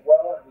salty as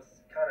well. It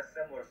was kind of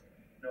similar,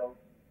 you know,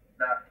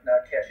 not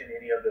catching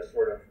any of the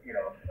sort of, you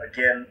know,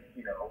 again,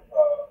 you know,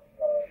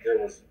 there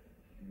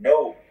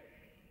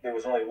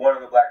was only one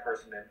other black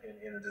person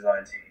in the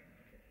design team.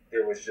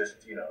 There was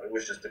just, you know, it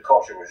was just, the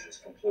culture was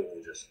just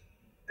completely just,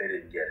 they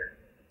didn't get it.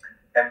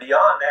 And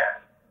beyond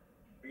that,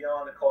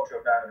 beyond the culture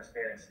of not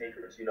understanding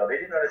sneakers, you know, they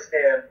didn't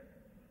understand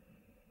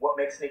what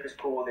makes sneakers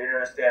cool. They didn't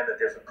understand that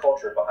there's a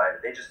culture behind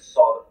it. They just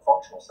saw the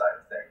functional side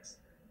of things.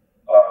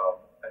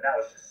 And that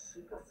was just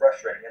super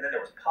frustrating. And then there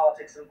was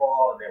politics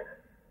involved, and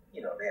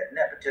they had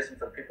nepotism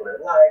for the people they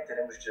liked, and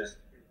it was just,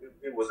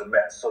 it was a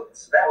mess. So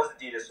that was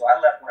Adidas. So when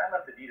I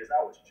left Adidas, I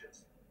was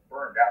just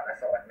burned out. I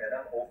felt like, man,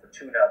 I'm 0 for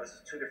 2 now. This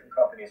is two different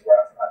companies where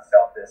I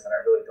felt this, and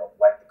I really don't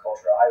like the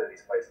culture of either of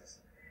these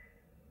places.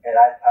 And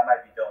I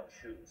might be done with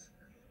shoes.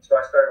 So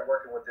I started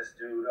working with this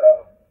dude,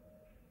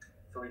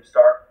 Philippe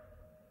Stark.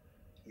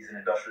 He's an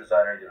industrial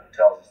designer, he did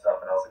hotels and stuff,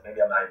 and I was like,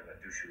 maybe I'm not even going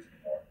to do shoes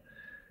anymore.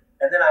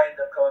 And then I ended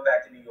up coming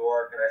back to New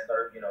York, and I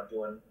started, you know,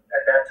 doing,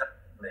 at that time,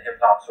 the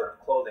hip-hop sort of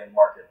clothing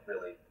market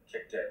really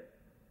kicked in.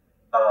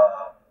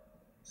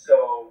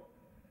 So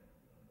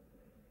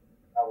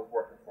I was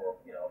working for,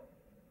 you know,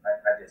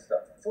 I did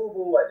stuff for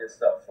FUBU, I did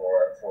stuff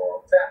for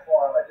Fat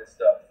Farm, I did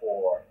stuff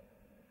for,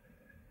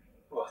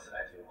 who else did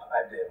I do?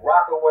 I did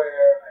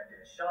Rockaware, I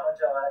did Sean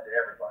John, I did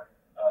everybody.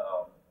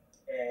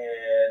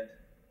 And,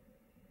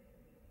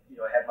 you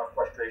know, I had my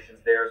frustrations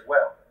there as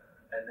well.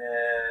 And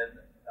then,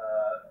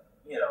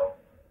 you know,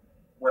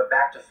 went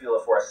back to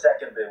Fila for a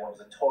second bit when it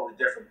was a totally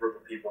different group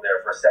of people there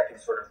for a second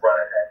sort of run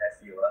at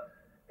Fila.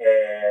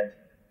 And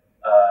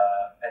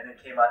then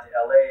came out to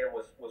LA and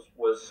was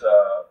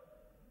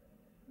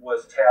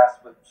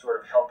tasked with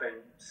sort of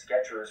helping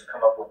Skechers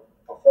come up with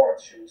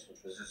performance shoes, which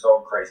was its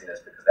own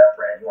craziness, because that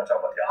brand, you want to talk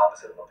about the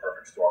opposite of a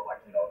perfect storm,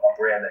 like, you know, a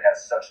brand that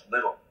has such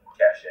little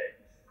cachet.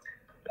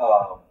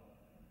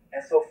 And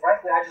so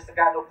frankly, I just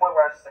got to a point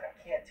where I was just like, I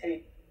can't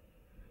take,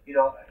 you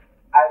know,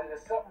 either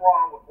there's something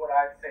wrong with what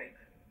I think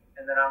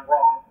and then I'm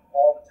wrong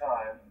all the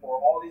time, or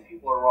all these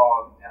people are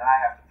wrong and I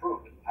have to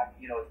prove it.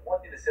 You know, it's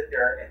one thing to sit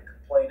there and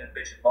complain and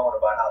bitch and moan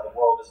about how the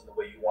world isn't the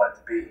way you want it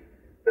to be,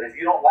 but if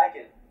you don't like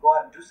it, go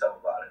out and do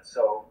something about it.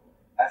 So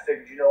I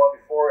figured, you know what,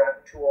 before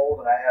I'm too old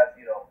and I have,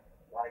 you know,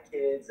 a lot of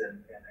kids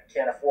and I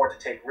can't afford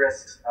to take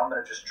risks, I'm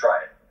going to just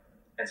try it.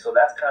 And so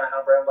that's kind of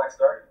how Brand Black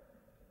started.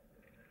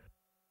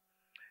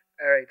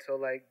 All right, so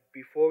like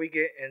before we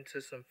get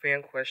into some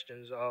fan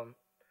questions,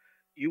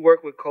 you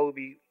work with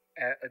Kobe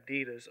at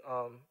Adidas.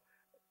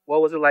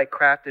 What was it like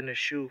crafting a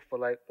shoe for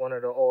like one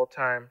of the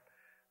all-time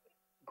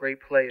great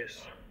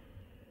players?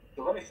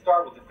 So let me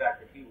start with the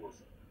fact that he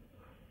was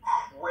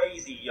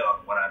crazy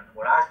young when I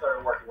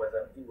started working with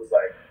him. He was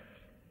like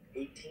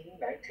 18,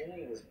 19.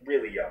 He was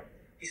really young.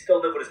 he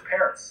still lived with his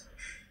parents.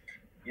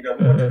 You know,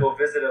 we went to go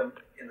visit him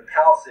in the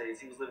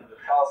Palisades. He was living in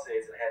the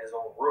Palisades and had his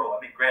own room.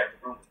 I mean, granted,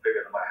 the room was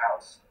bigger than my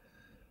house,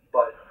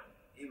 but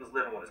he was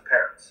living with his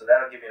parents. So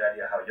that'll give you an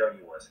idea how young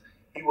he was.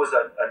 He was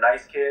a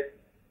nice kid.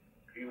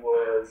 He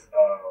was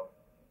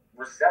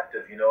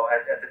receptive, you know,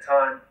 at the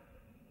time.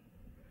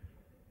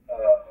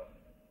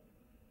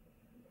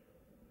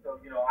 So,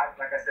 you know,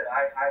 like I said,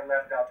 I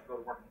left out to go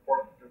to work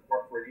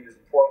for Adidas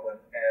in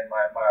Portland, and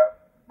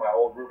my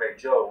old roommate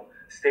Joe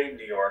stayed in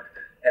New York,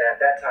 and at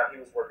that time he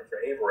was working for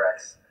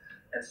Averex,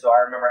 and so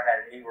I remember I had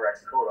an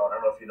Averex coat on. I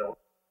don't know if you know.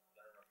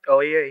 Oh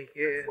yeah.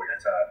 Before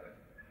that time,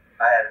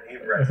 I had an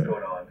Averex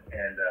coat on,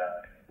 and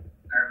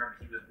I remember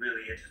he was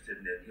really interested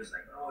in it. He was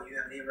like, "Oh, you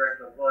have an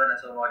Averex one?" I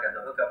told him, "I got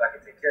the hookup. I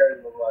can take care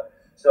of you." Blah blah.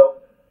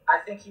 So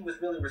I think he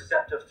was really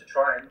receptive to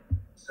trying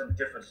some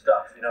different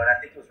stuff, you know, and I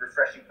think it was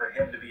refreshing for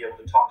him to be able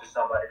to talk to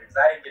somebody, because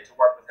I didn't get to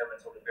work with him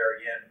until the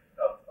very end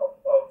of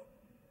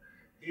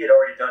he had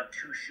already done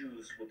 2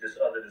 shoes with this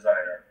other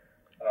designer,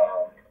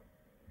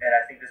 and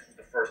I think this was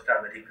the first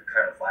time that he could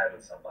kind of vibe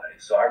with somebody,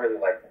 so I really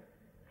liked him.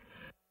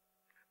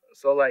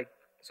 So like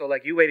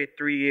you waited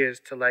 3 years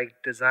to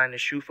like design a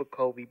shoe for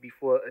Kobe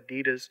before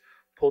Adidas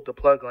pulled the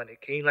plug on it.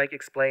 Can you like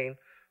explain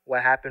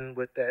what happened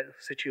with that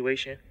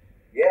situation?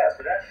 Yeah,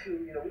 so that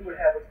shoe, you know, we would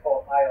have what's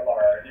called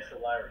ILR, initial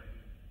line.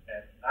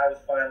 And I was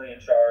finally in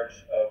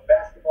charge of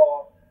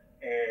basketball,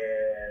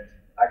 and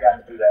I got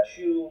to do that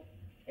shoe,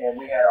 and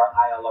we had our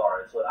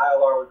ILR. So an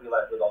ILR would be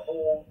like with a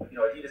whole, you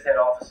know, Adidas had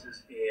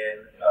offices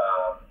in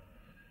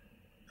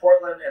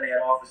Portland, and they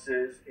had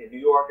offices in New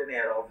York, and they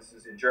had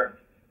offices in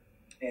Germany.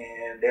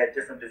 And they had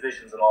different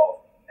divisions in all of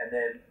them. And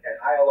then at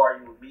ILR,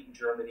 you would meet in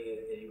Germany,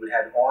 and you would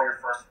have all your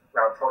first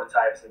round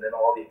prototypes, and then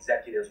all the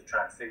executives would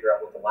try and figure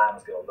out what the line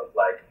was going to look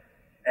like.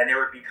 And it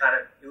would be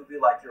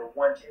like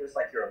it was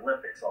like your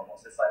Olympics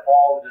almost. It's like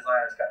all the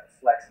designers got to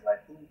flex and like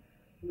who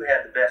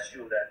had the best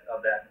shoe of that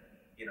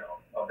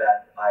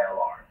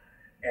ILR.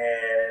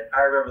 And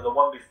I remember the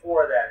one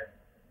before that,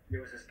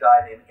 there was this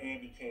guy named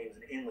Andy Kane,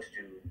 an English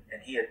dude, and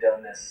he had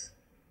done this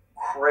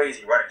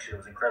crazy running shoe.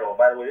 It was incredible.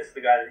 By the way, this is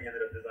the guy that ended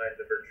up designing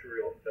the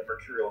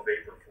Mercurial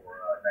Vapor for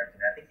Nike.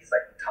 I think he's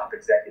like the top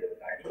executive at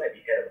Nike. He might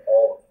be head of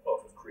all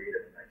of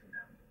creative at Nike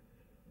now.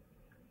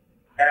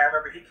 And I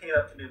remember he came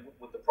up to me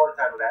with the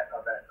prototype of that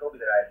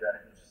Kobe that I had done,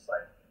 and he was just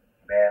like,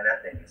 "Man,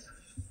 that thing is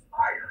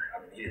fire."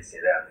 I mean, he didn't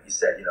say that, but he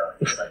said, you know,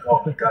 he's like,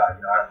 "Oh my God,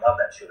 you know, I love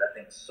that shoe. That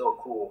thing is so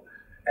cool."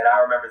 And I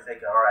remember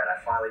thinking, "All right, I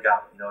finally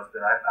got one." You know,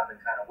 I've been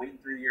kind of waiting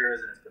 3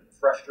 years, and it's been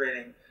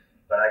frustrating,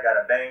 but I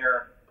got a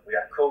banger. We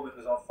got Kobe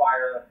who's on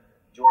fire.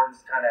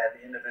 Jordan's kind of at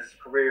the end of his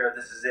career.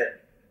 This is it,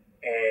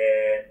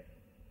 and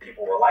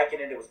people were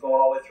liking it. It was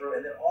going all the way through,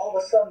 and then all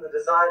of a sudden,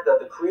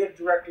 the creative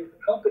director of the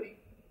company,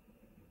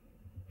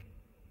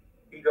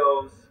 he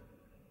goes,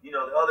 "You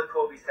know, the other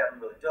Kobe's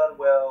haven't really done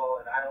well,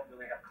 and I don't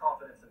really have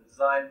confidence in the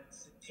design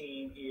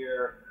team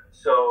here,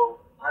 so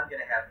I'm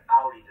going to have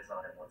Audi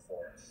design one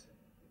for us."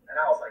 And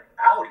I was like,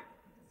 "Audi?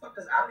 What the fuck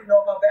does Audi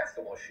know about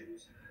basketball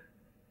shoes?"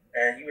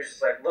 And he was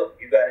just like, "Look,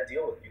 you got to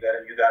deal with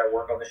it. You got to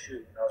work on the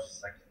shoe." And I was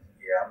just like,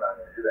 "Yeah, I'm not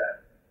going to do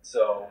that."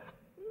 So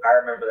I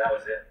remember that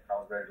was it. I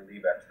was ready to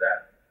leave after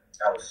that.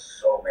 I was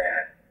so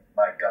mad.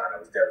 My God, I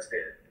was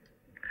devastated.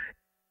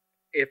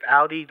 If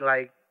Audi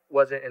like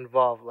wasn't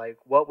involved, like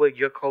what would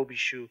your Kobe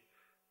shoe,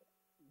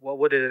 what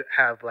would it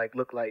have like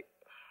look like?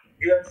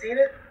 You haven't seen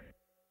it?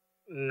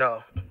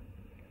 No.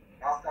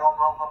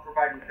 I'll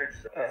provide you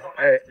pictures of it. It's on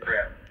my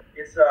Instagram.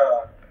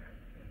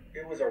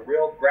 It was a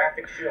real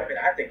graphic shoe. I mean,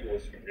 I think it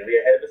was really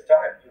ahead of its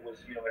time. It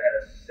was, you know, it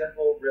had a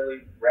simple,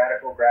 really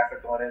radical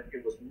graphic on it.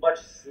 It was much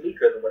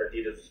sleeker than what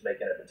Adidas was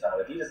making at the time.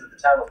 Adidas at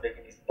the time was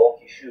making these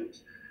bulky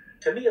shoes.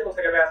 To me, it looks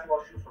like a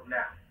basketball shoe from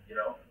now, you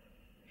know?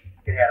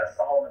 It had a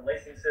Solomon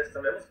lacing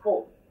system. It was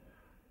cool.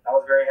 I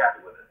was very happy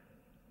with it.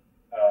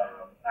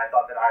 I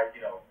thought that I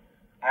can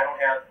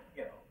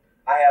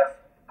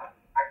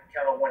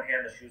count on one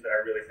hand the shoes that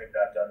I really think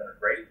that I've done that are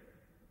great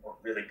or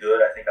really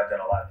good. I think I've done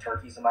a lot of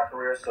turkeys in my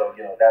career, so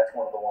you know that's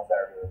one of the ones that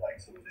I really like.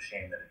 So it was a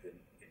shame that it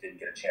didn't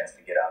get a chance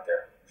to get out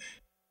there.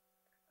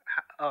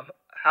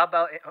 How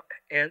about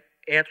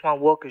Antoine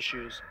Walker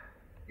shoes?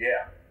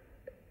 Yeah,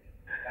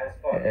 that was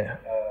fun. Yeah.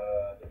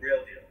 The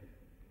Real Deal.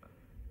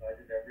 I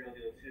did that Real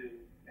Deal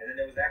too, and then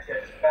there was actually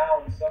I just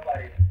found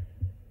somebody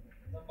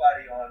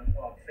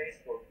on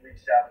Facebook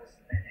reached out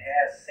and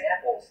has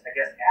samples. I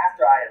guess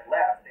after I had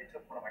left, they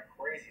took one of my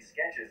crazy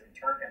sketches and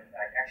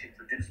I actually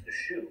produced the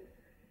shoe.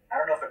 I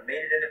don't know if it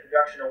made it into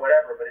production or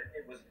whatever, but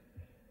it was.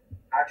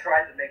 I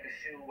tried to make a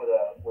shoe with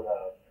a.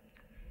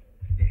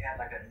 It had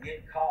like a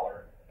knit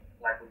collar,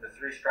 like with the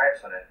 3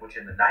 stripes on it, which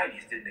in the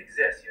 '90s didn't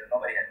exist. You know,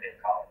 nobody had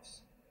knit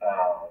collars.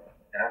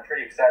 And I'm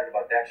pretty excited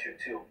about that shoe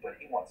too. But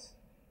he wants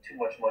too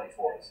much money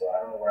for it, so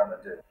I don't know what I'm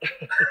gonna do.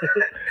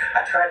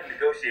 I tried to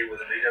negotiate with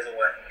him, but he doesn't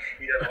want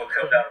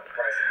to come down on the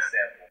price of the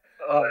sample.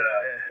 But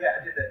yeah,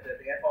 I did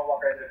the Antoine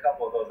Walker. I did a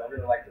couple of those. I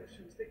really like those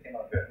shoes. They came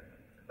out good.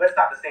 But it's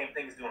not the same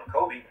thing as doing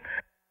Kobe.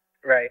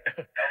 Right.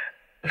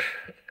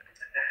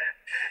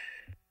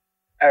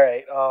 All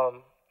right.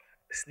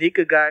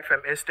 Sneaker Guy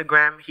from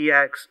Instagram, he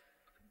asks,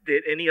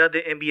 did any other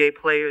NBA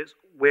players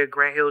wear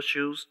Grant Hill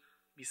shoes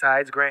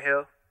besides Grant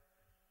Hill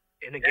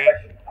in the game?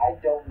 I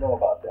don't know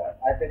about that.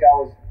 I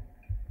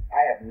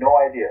have no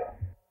idea.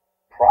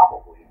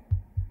 Probably.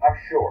 I'm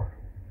sure.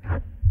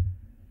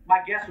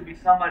 My guess would be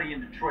somebody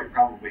in Detroit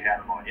probably had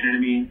them on. You know what I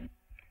mean?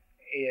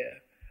 Yeah.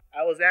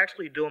 I was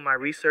actually doing my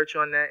research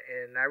on that,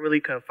 and I really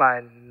couldn't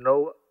find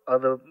no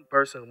other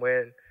person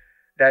wearing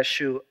that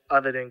shoe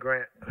other than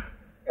Grant. So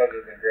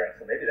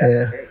maybe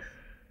that's the case.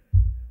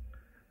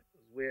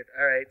 Weird.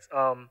 All right.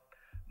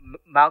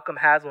 Malcolm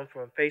Haslam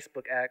from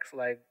Facebook asks,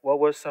 like, what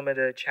were some of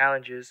the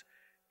challenges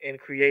in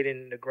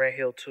creating the Grant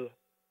Hill 2?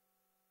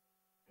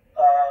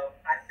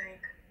 I think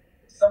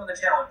some of the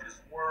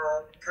challenges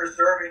were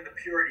preserving the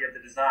purity of the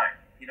design,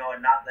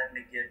 and not letting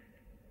it get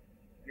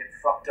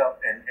fucked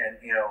up. And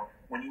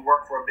when you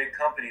work for a big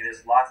company,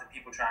 there's lots of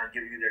people trying to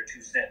give you their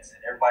 2 cents,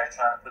 and everybody's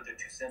trying to put their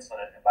 2 cents on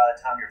it. And by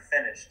the time you're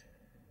finished,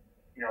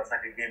 it's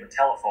like a game of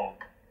telephone.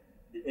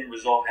 The end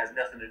result has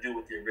nothing to do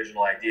with the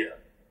original idea.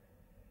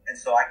 And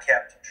so I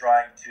kept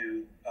trying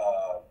to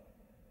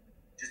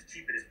just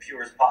keep it as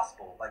pure as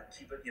possible. Like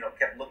keep it,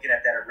 kept looking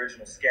at that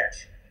original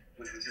sketch,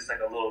 which was just like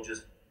a little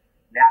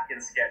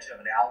napkin sketch of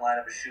an outline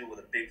of a shoe with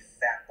a big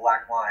fat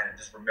black line, and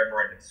just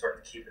remembering to sort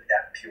of keep it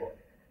that pure.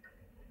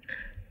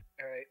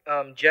 All right.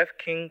 Jeff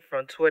King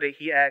from Twitter,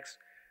 he asks,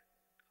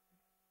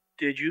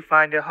 did you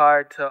find it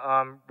hard to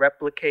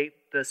replicate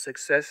the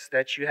success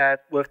that you had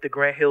with the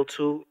Grant Hill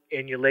 2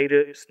 in your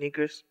later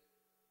sneakers?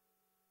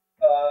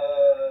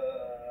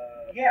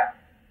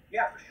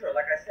 Yeah, for sure.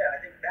 Like I said,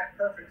 I think that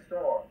perfect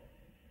storm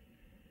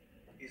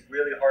is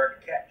really hard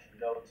to catch.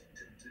 To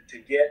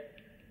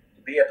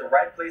be at the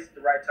right place at the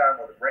right time,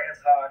 where the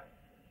brand's hot,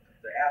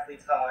 the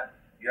athlete's hot,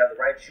 you have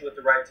the right shoe at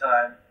the right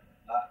time.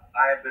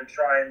 I have been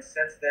trying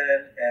since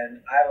then,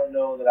 and I don't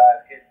know that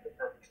I've hit the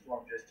perfect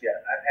storm just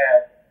yet. I've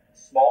had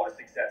smaller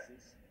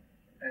successes,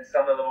 and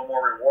some of them are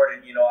more rewarding.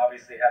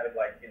 Obviously having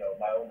my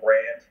own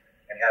brand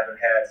and having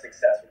had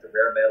success with the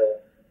Rare Metal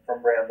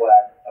from Brand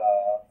Black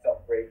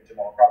felt great.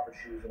 Jamal Crawford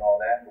shoes and all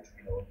that, which is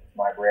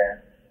my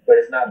brand, but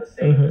it's not the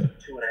same as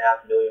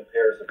 2.5 million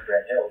pairs of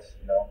Grant Hills.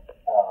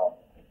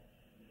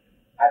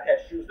 I've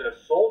had shoes that have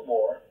sold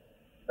more,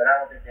 but I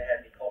don't think they had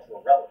any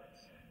cultural relevance.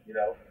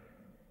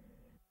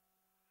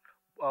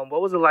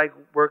 What was it like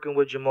working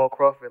with Jamal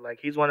Crawford? Like,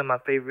 he's one of my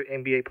favorite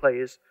NBA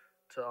players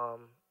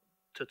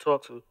to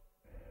talk to.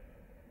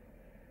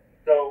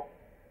 So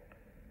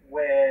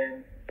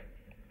when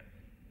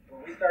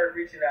we started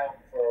reaching out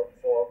for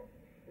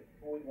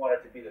who we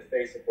wanted to be the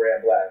face of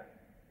Brand Black,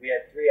 we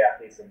had 3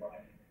 athletes in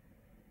mind,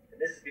 and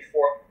this is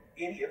before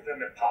any of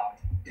them had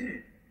popped.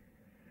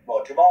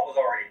 Well, Jamal was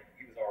already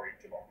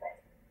Jamal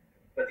Crawford,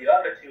 but the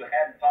other 2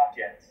 hadn't popped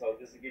yet. So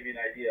this will give you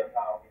an idea of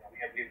how we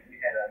had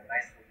a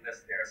nice little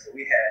list there. So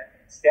we had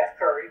Steph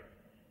Curry,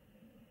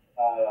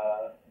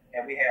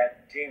 and we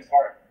had James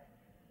Harden,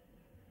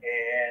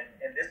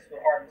 and this is when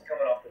Harden was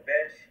coming off the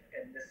bench,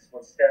 and this is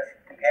when Steph,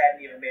 he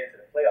hadn't even made it to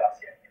the playoffs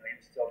yet. He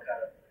was still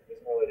kind of in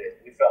his early days.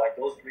 We felt like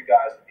those 3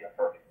 guys would be a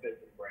perfect fit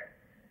for the brand,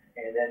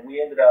 and then we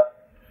ended up.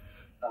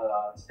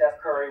 Steph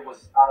Curry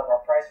was out of our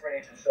price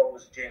range, and so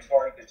was James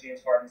Harden, because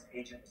James Harden's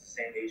agent was the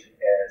same agent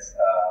as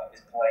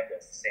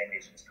Pelinka. It's the same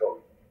agent as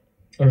Kobe.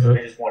 So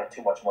they just wanted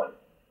too much money.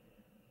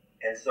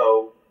 And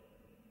so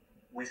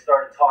we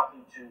started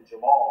talking to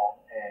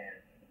Jamal,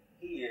 and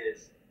he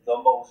is the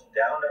most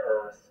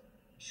down-to-earth,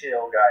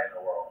 chill guy in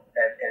the world.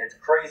 And it's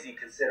crazy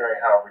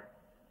considering how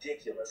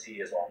ridiculous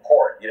he is on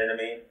court, you know what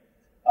I mean?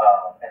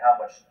 And how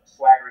much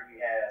swagger he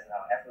has, and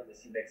how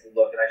effortless he makes it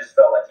look. And I just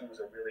felt like he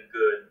was a really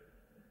good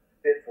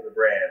fit for the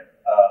brand.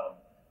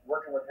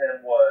 Working with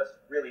him was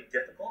really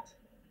difficult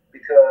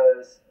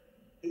because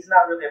he's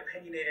not really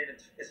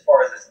opinionated as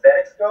far as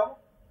aesthetics go,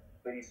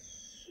 but he's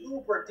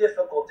super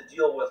difficult to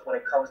deal with when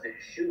it comes to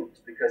his shoes,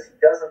 because he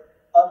doesn't,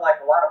 unlike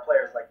a lot of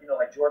players, like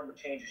Jordan would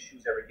change his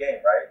shoes every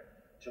game, right?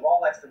 Jamal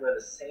likes to wear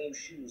the same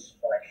shoes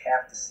for like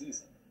half the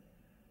season,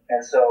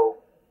 and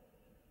so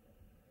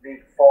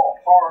they'd fall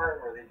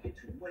apart or they'd get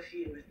too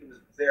mushy. It was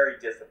very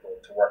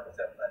difficult to work with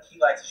him. Like, he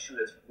likes a shoe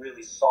that's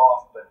really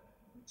soft, but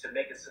to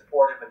make it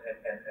supportive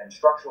and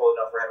structural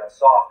enough for him and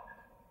soft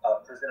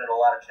presented a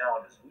lot of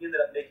challenges. We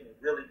ended up making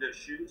really good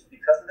shoes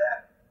because of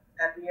that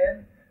at the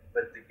end,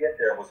 but to get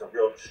there was a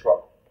real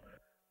struggle.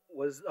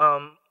 Was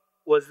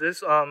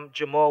this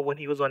Jamal when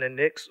he was on the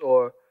Knicks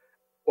or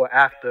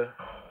after?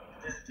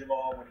 This is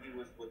Jamal when he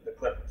was with the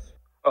Clippers.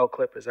 Oh,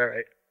 Clippers. All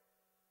right.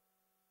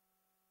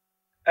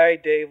 All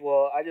right, Dave.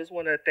 Well, I just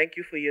want to thank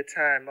you for your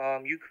time.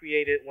 You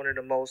created one of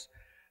the most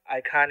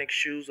iconic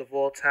shoes of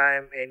all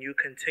time, and you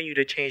continue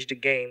to change the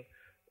game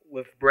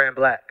with Brand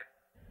Black.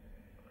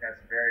 That's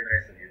very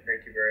nice of you.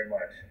 Thank you very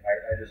much.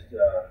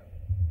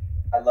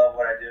 I love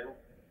what I do.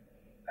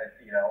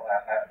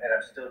 And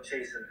I'm still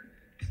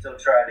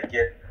trying to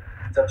get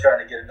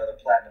another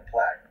platinum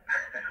plaque.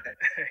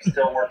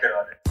 Still working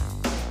on it.